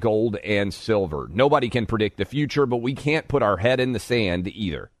and buy gold and silver. Nobody can predict the future, but we can't put our head in the sand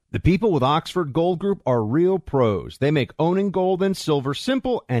either. The people with Oxford Gold Group are real pros. They make owning gold and silver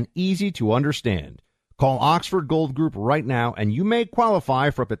simple and easy to understand. Call Oxford Gold Group right now, and you may qualify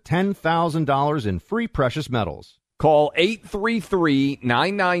for up to $10,000 in free precious metals. Call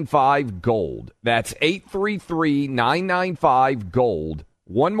 833-995-GOLD. That's 833-995-GOLD.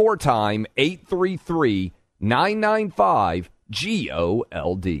 One more time, 833-995-GOLD.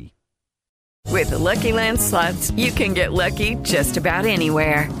 With the Lucky Land Slots, you can get lucky just about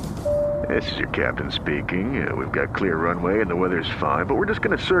anywhere. This is your captain speaking. We've got clear runway and the weather's fine, but we're just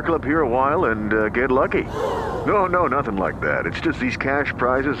going to circle up here a while and get lucky. No, nothing like that. It's just these cash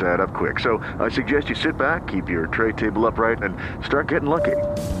prizes add up quick. So I suggest you sit back, keep your tray table upright, and start getting lucky.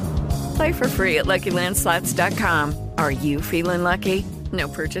 Play for free at LuckyLandSlots.com. Are you feeling lucky? No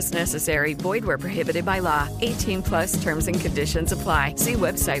purchase necessary. Void where prohibited by law. 18 plus terms and conditions apply. See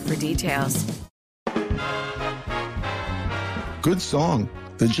website for details. Good song.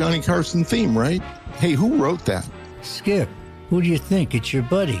 The Johnny Carson theme, right? Hey, who wrote that? Skip. Who do you think? It's your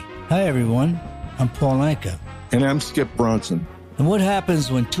buddy. Hi, everyone. I'm Paul Anka. And I'm Skip Bronson. And what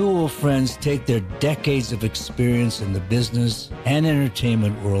happens when two old friends take their decades of experience in the business and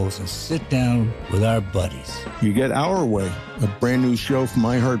entertainment worlds and sit down with our buddies? You get Our Way, a brand new show from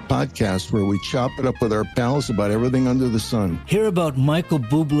iHeart Podcast where we chop it up with our pals about everything under the sun. Hear about Michael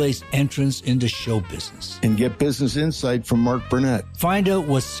Bublé's entrance into show business. And get business insight from Mark Burnett. Find out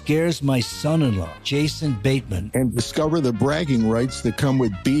what scares my son-in-law, Jason Bateman. And discover the bragging rights that come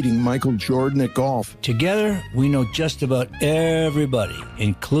with beating Michael Jordan at golf. Together, we know just about everybody,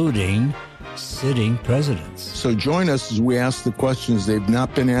 including sitting presidents. So join us as we ask the questions they've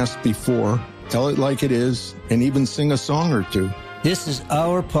not been asked before, tell it like it is, and even sing a song or two. This is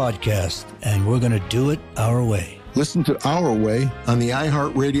our podcast, and we're going to do it our way. Listen to Our Way on the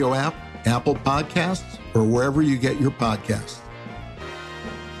iHeartRadio app, Apple Podcasts, or wherever you get your podcasts.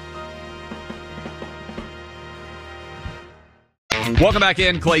 Welcome back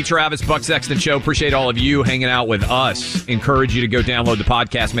in, Clay Travis, Buck Sexton Show. Appreciate all of you hanging out with us. Encourage you to go download the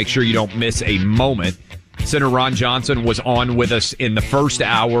podcast. Make sure you don't miss a moment. Senator Ron Johnson was on with us in the first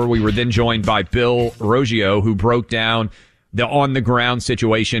hour. We were then joined by Bill Roggio, who broke down the on-the-ground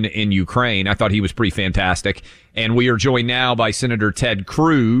situation in Ukraine. I thought he was pretty fantastic. And we are joined now by Senator Ted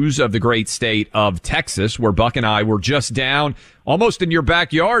Cruz of the great state of Texas, where Buck and I were just down almost in your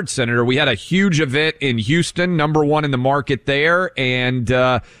backyard, Senator. We had a huge event in Houston, #1 in the market there, and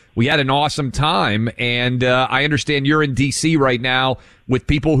we had an awesome time. And I understand you're in D.C. right now with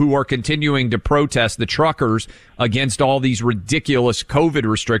people who are continuing to protest, the truckers, against all these ridiculous COVID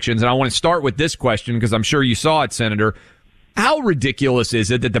restrictions. And I want to start with this question because I'm sure you saw it, Senator. How ridiculous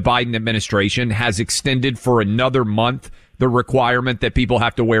is it that the Biden administration has extended for another month the requirement that people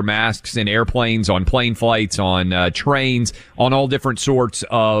have to wear masks in airplanes, on plane flights, on trains, on all different sorts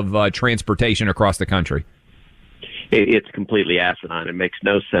of transportation across the country? It's completely asinine. It makes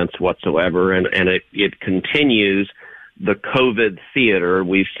no sense whatsoever, and it continues the COVID theater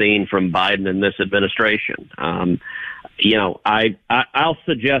we've seen from Biden and this administration. I'll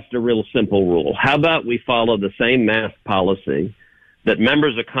suggest a real simple rule. How about we follow the same mask policy that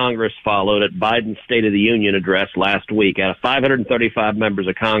members of Congress followed at Biden's State of the Union address last week? Out of 535 members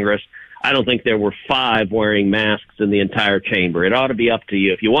of Congress, I don't think there were 5 wearing masks in the entire chamber. It ought to be up to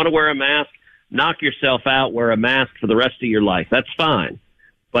you. If you want to wear a mask, knock yourself out, wear a mask for the rest of your life. That's fine.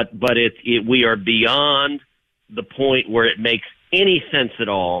 But we are beyond the point where it makes any sense at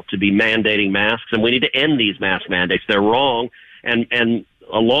all to be mandating masks, and we need to end these mask mandates. They're wrong, and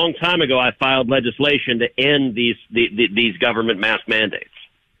a long time ago I filed legislation to end these government mask mandates.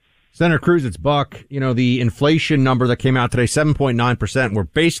 Senator Cruz, it's Buck. You know, the inflation number that came out today, 7.9%. We're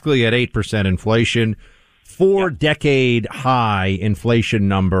basically at 8% inflation, 4-decade high inflation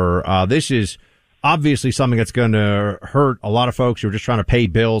number. This is obviously something that's going to hurt a lot of folks who are just trying to pay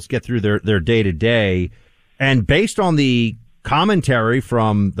bills, get through their day to day. And based on the commentary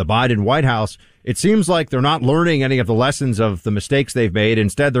from the Biden White House, it seems like they're not learning any of the lessons of the mistakes they've made.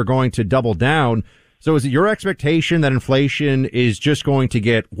 Instead, they're going to double down. So is it your expectation that inflation is just going to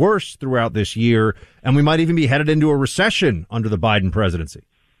get worse throughout this year, and we might even be headed into a recession under the Biden presidency?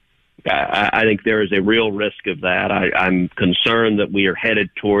 I think there is a real risk of that. I'm concerned that we are headed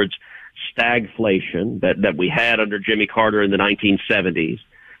towards stagflation that we had under Jimmy Carter in the 1970s.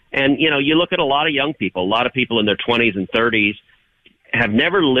 And, you look at a lot of young people, a lot of people in their 20s and 30s have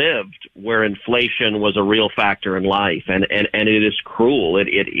never lived where inflation was a real factor in life. And it is cruel. It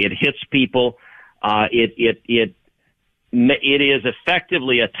hits people. It is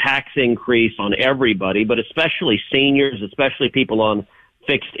effectively a tax increase on everybody, but especially seniors, especially people on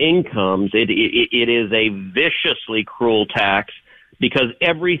fixed incomes. It is a viciously cruel tax because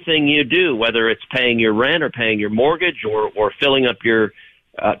everything you do, whether it's paying your rent or paying your mortgage or filling up your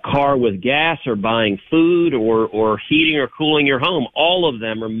car with gas or buying food or heating or cooling your home, all of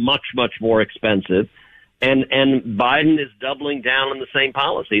them are much, much more expensive. And Biden is doubling down on the same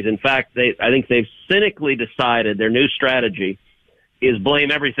policies. In fact, I think they've cynically decided their new strategy is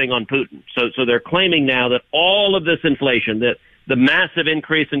blame everything on Putin. So they're claiming now that all of this inflation, that the massive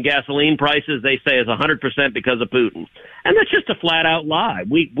increase in gasoline prices, they say is 100% because of Putin. And that's just a flat out lie.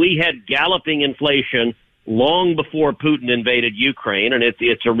 We had galloping inflation long before Putin invaded Ukraine, and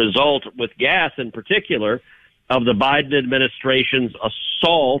it's a result, with gas in particular, of the Biden administration's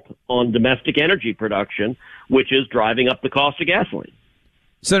assault on domestic energy production, which is driving up the cost of gasoline.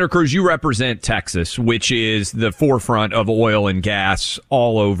 Senator Cruz, you represent Texas, which is the forefront of oil and gas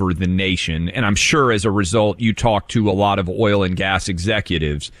all over the nation. And I'm sure as a result, you talk to a lot of oil and gas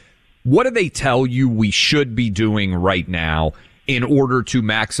executives. What do they tell you we should be doing right now in order to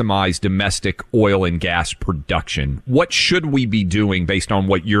maximize domestic oil and gas production. What should we be doing based on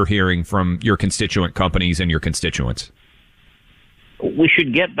what you're hearing from your constituent companies and your constituents? We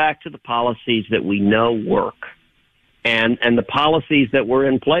should get back to the policies that we know work and the policies that were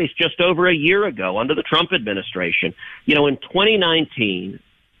in place just over a year ago under the Trump administration. In 2019,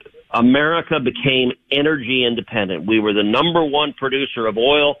 America became energy independent. We were the number one producer of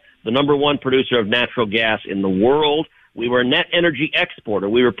oil, the number one producer of natural gas in the world. We were a net energy exporter.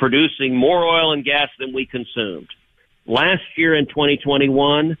 We were producing more oil and gas than we consumed. Last year in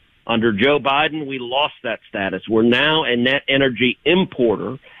 2021, under Joe Biden, we lost that status. We're now a net energy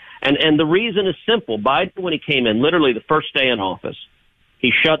importer. And the reason is simple. Biden, when he came in, literally the first day in office,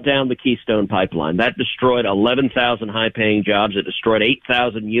 he shut down the Keystone Pipeline. That destroyed 11,000 high-paying jobs. It destroyed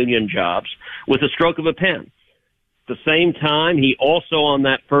 8,000 union jobs with a stroke of a pen. At the same time, he also, on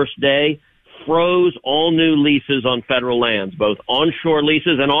that first day, froze all new leases on federal lands, both onshore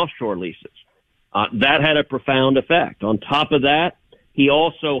leases and offshore leases. That had a profound effect. On top of that, he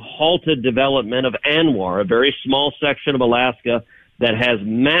also halted development of ANWR, a very small section of Alaska that has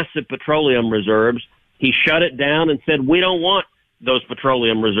massive petroleum reserves. He shut it down and said, we don't want those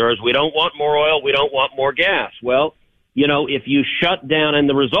petroleum reserves. We don't want more oil. We don't want more gas. Well, if you shut down, and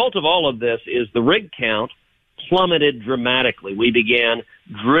the result of all of this is the rig count plummeted dramatically. We began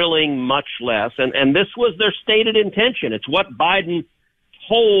drilling much less, and this was their stated intention. It's what Biden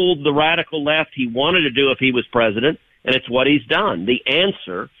told the radical left he wanted to do if he was president, and it's what he's done. The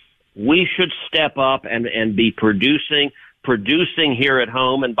answer, we should step up and be producing here at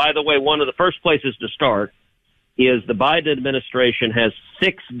home. And by the way, one of the first places to start is the Biden administration has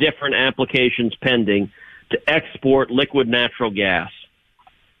 6 different applications pending to export liquid natural gas.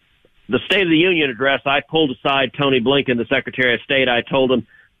 The State of the Union address, I pulled aside Tony Blinken, the Secretary of State. I told him,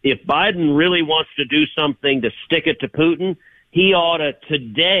 if Biden really wants to do something to stick it to Putin, he ought to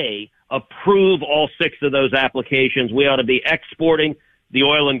today approve all 6 of those applications. We ought to be exporting the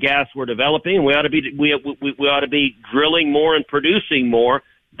oil and gas we're developing. We ought to be drilling more and producing more.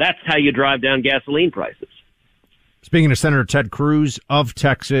 That's how you drive down gasoline prices. Speaking of Senator Ted Cruz of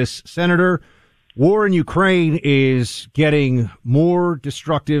Texas, Senator, war in Ukraine is getting more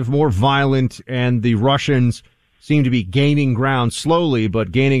destructive, more violent, and the Russians seem to be gaining ground slowly,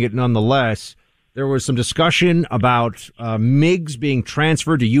 but gaining it nonetheless. There was some discussion about MiGs being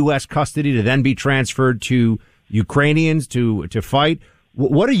transferred to U.S. custody to then be transferred to Ukrainians to fight.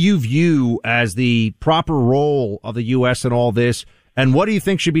 What do you view as the proper role of the U.S. in all this, and what do you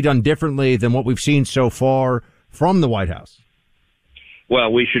think should be done differently than what we've seen so far from the White House?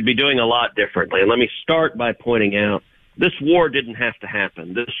 Well, we should be doing a lot differently. And let me start by pointing out this war didn't have to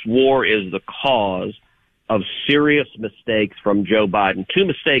happen. This war is the cause of serious mistakes from Joe Biden. 2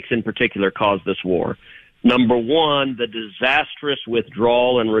 mistakes in particular caused this war. Number one, the disastrous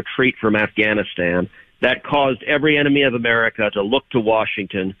withdrawal and retreat from Afghanistan that caused every enemy of America to look to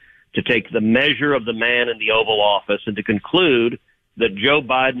Washington to take the measure of the man in the Oval Office and to conclude that Joe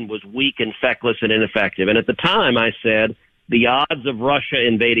Biden was weak and feckless and ineffective. And at the time, I said the odds of Russia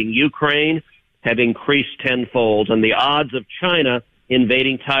invading Ukraine have increased tenfold, and the odds of China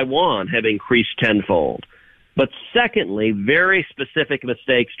invading Taiwan have increased tenfold. But secondly, very specific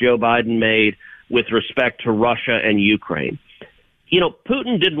mistakes Joe Biden made with respect to Russia and Ukraine.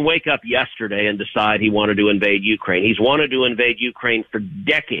 Putin didn't wake up yesterday and decide he wanted to invade Ukraine. He's wanted to invade Ukraine for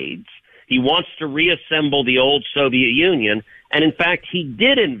decades. He wants to reassemble the old Soviet Union. And in fact, he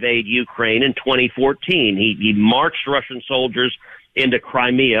did invade Ukraine in 2014. He marched Russian soldiers into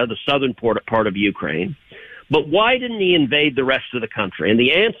Crimea, the southern part of Ukraine. But why didn't he invade the rest of the country? And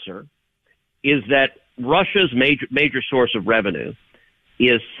the answer is that Russia's major source of revenue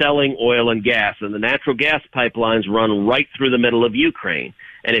is selling oil and gas, and the natural gas pipelines run right through the middle of Ukraine.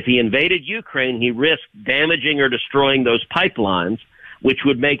 And if he invaded Ukraine, he risked damaging or destroying those pipelines, which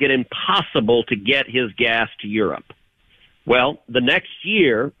would make it impossible to get his gas to Europe. Well, the next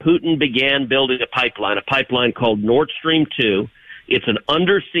year, Putin began building a pipeline called Nord Stream 2. It's an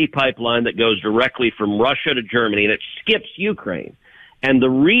undersea pipeline that goes directly from Russia to Germany, and it skips Ukraine. And the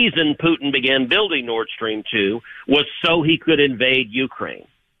reason Putin began building Nord Stream 2 was so he could invade Ukraine.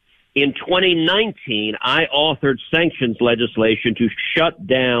 In 2019, I authored sanctions legislation to shut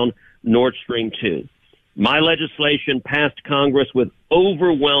down Nord Stream 2. My legislation passed Congress with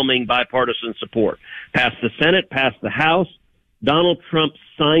overwhelming bipartisan support. Passed the Senate, passed the House. Donald Trump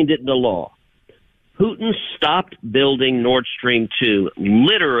signed it into law. Putin stopped building Nord Stream 2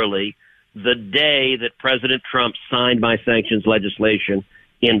 literally the day that President Trump signed my sanctions legislation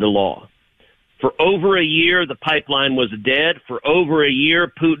into law. For over a year, the pipeline was dead. For over a year,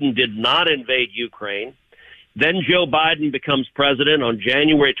 Putin did not invade Ukraine. Then Joe Biden becomes president on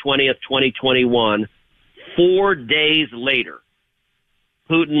January 20th, 2021. 4 days later,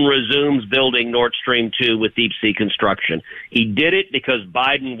 Putin resumes building Nord Stream 2 with deep sea construction. He did it because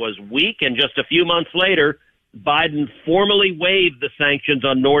Biden was weak, and just a few months later, Biden formally waived the sanctions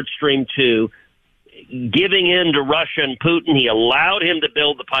on Nord Stream 2, giving in to Russia and Putin. He allowed him to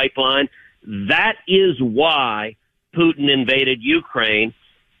build the pipeline. That is why Putin invaded Ukraine.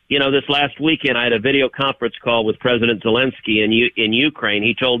 You know, this last weekend, I had a video conference call with President Zelensky in Ukraine.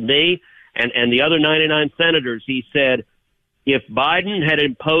 He told me and the other 99 senators, he said, if Biden had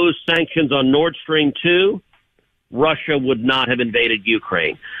imposed sanctions on Nord Stream 2, Russia would not have invaded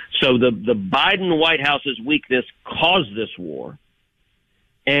Ukraine. So the Biden White House's weakness caused this war.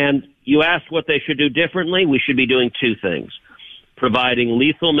 And you asked what they should do differently. We should be doing two things: providing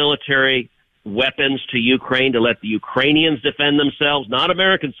lethal military weapons to Ukraine to let the Ukrainians defend themselves, not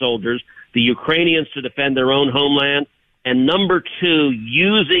American soldiers, the Ukrainians to defend their own homeland. And number two,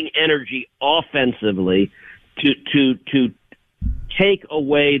 using energy offensively to take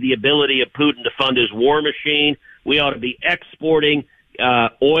away the ability of Putin to fund his war machine. We ought to be exporting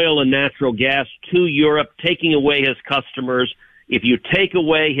oil and natural gas to Europe, taking away his customers. If you take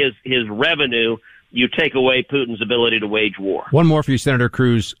away his revenue, you take away Putin's ability to wage war. One more for you, Senator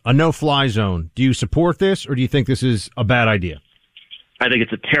Cruz. A no-fly zone. Do you support this, or do you think this is a bad idea? I think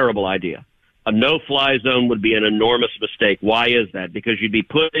it's a terrible idea. A no-fly zone would be an enormous mistake. Why is that? Because you'd be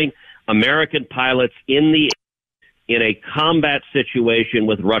putting American pilots in a combat situation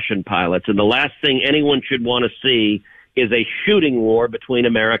with Russian pilots. And the last thing anyone should want to see is a shooting war between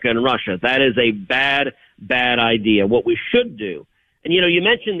America and Russia. That is a bad, bad idea. What we should do, and you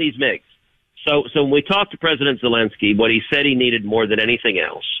mentioned these MiGs. So when we talked to President Zelensky, what he said he needed more than anything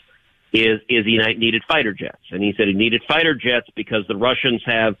else is he needed fighter jets. And he said he needed fighter jets because the Russians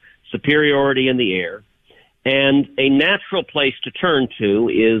have superiority in the air. And a natural place to turn to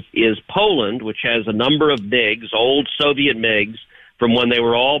is Poland, which has a number of MiGs, old Soviet MiGs, from when they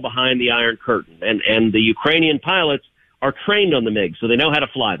were all behind the Iron Curtain. And the Ukrainian pilots are trained on the MiGs, so they know how to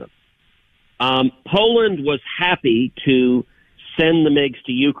fly them. Poland was happy to send the MiGs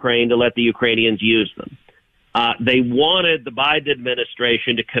to Ukraine to let the Ukrainians use them. They wanted the Biden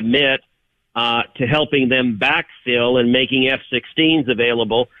administration to commit to helping them backfill and making F-16s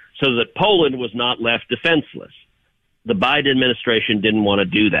available so that Poland was not left defenseless. The Biden administration didn't want to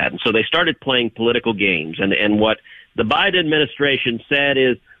do that. And so they started playing political games. And what the Biden administration said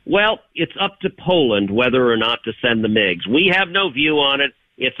is, well, it's up to Poland whether or not to send the MiGs. We have no view on it.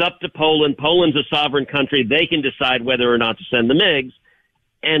 It's up to Poland. Poland's a sovereign country. They can decide whether or not to send the MiGs.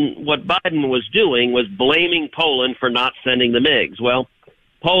 And what Biden was doing was blaming Poland for not sending the MiGs. Well,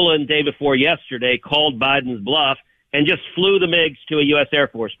 Poland, day before yesterday, called Biden's bluff and just flew the MiGs to a U.S. Air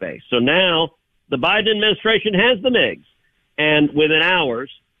Force base. So now the Biden administration has the MiGs. And within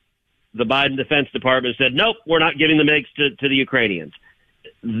hours, the Biden Defense Department said, nope, we're not giving the MiGs to the Ukrainians.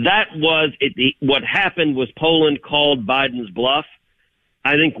 That was it. What happened was Poland called Biden's bluff.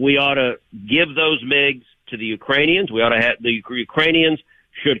 I think we ought to give those MiGs to the Ukrainians. We ought to have the Ukrainians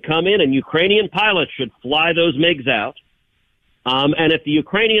should come in, and Ukrainian pilots should fly those MiGs out. And if the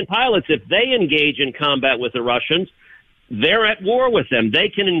Ukrainian pilots, if they engage in combat with the Russians, they're at war with them. They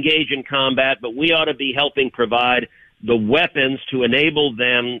can engage in combat, but we ought to be helping provide the weapons to enable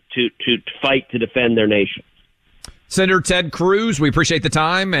them to fight to defend their nation. Senator Ted Cruz, we appreciate the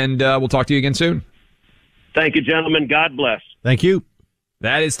time, and we'll talk to you again soon. Thank you, gentlemen. God bless. Thank you.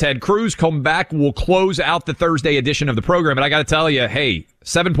 That is Ted Cruz. Come back. We'll close out the Thursday edition of the program. And I got to tell you, hey,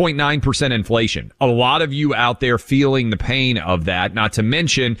 7.9% inflation. A lot of you out there feeling the pain of that, not to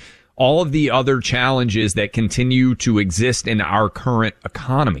mention all of the other challenges that continue to exist in our current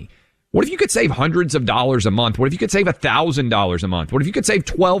economy. What if you could save hundreds of dollars a month? What if you could save $1,000 a month? What if you could save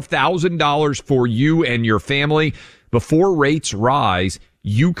 $12,000 for you and your family? Before rates rise,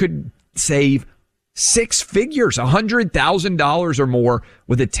 you could save six figures, $100,000 or more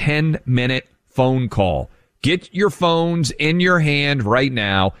with a 10-minute phone call. Get your phones in your hand right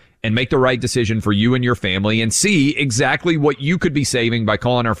now and make the right decision for you and your family and see exactly what you could be saving by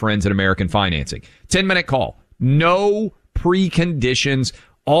calling our friends at American Financing. 10-minute call. No preconditions.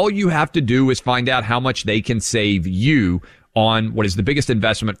 All you have to do is find out how much they can save you on what is the biggest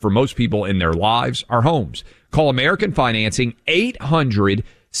investment for most people in their lives, our homes. Call American Financing,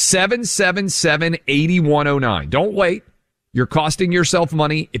 800-777-8109. Don't wait. You're costing yourself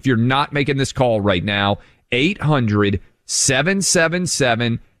money if you're not making this call right now.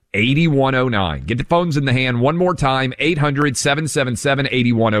 800-777-8109. Get the phones in the hand one more time,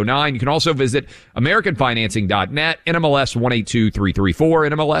 800-777-8109. You can also visit AmericanFinancing.net, NMLS 182334,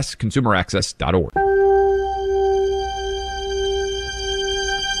 NMLS ConsumerAccess.org.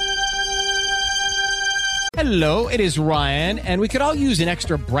 Hello, it is Ryan, and we could all use an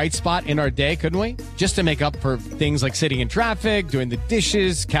extra bright spot in our day, couldn't we? Just to make up for things like sitting in traffic, doing the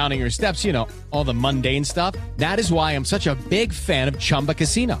dishes, counting your steps, you know, all the mundane stuff. That is why I'm such a big fan of Chumba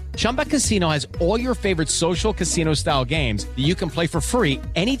Casino. Chumba Casino has all your favorite social casino-style games that you can play for free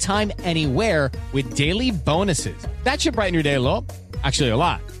anytime, anywhere with daily bonuses. That should brighten your day a little. Actually, a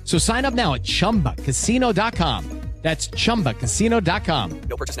lot. So sign up now at ChumbaCasino.com. That's ChumbaCasino.com.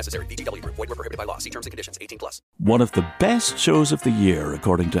 No purchase necessary. VGW Group. Void where prohibited by law. See terms and conditions. 18+. One of the best shows of the year,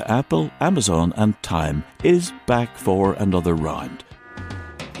 according to Apple, Amazon, and Time, is back for another round.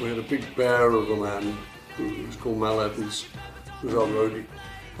 We had a big bear of a man who was called Mal Evans, who was our roadie.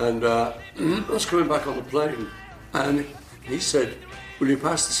 And I was coming back on the plane, and he said, "Will you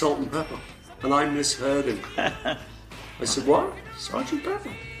pass the salt and pepper?" And I misheard him. I said, "What? Sergeant Pepper?"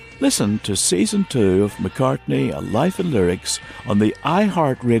 Listen to Season 2 of McCartney, A Life in Lyrics on the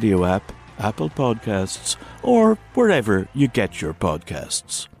iHeartRadio app, Apple Podcasts, or wherever you get your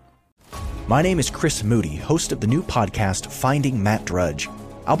podcasts. My name is Chris Moody, host of the new podcast Finding Matt Drudge.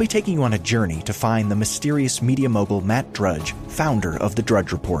 I'll be taking you on a journey to find the mysterious media mogul Matt Drudge, founder of The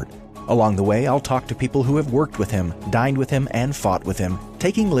Drudge Report. Along the way, I'll talk to people who have worked with him, dined with him, and fought with him,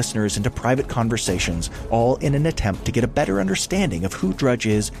 taking listeners into private conversations, all in an attempt to get a better understanding of who Drudge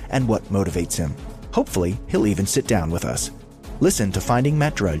is and what motivates him. Hopefully, he'll even sit down with us. Listen to Finding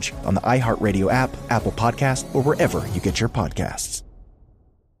Matt Drudge on the iHeartRadio app, Apple Podcast, or wherever you get your podcasts.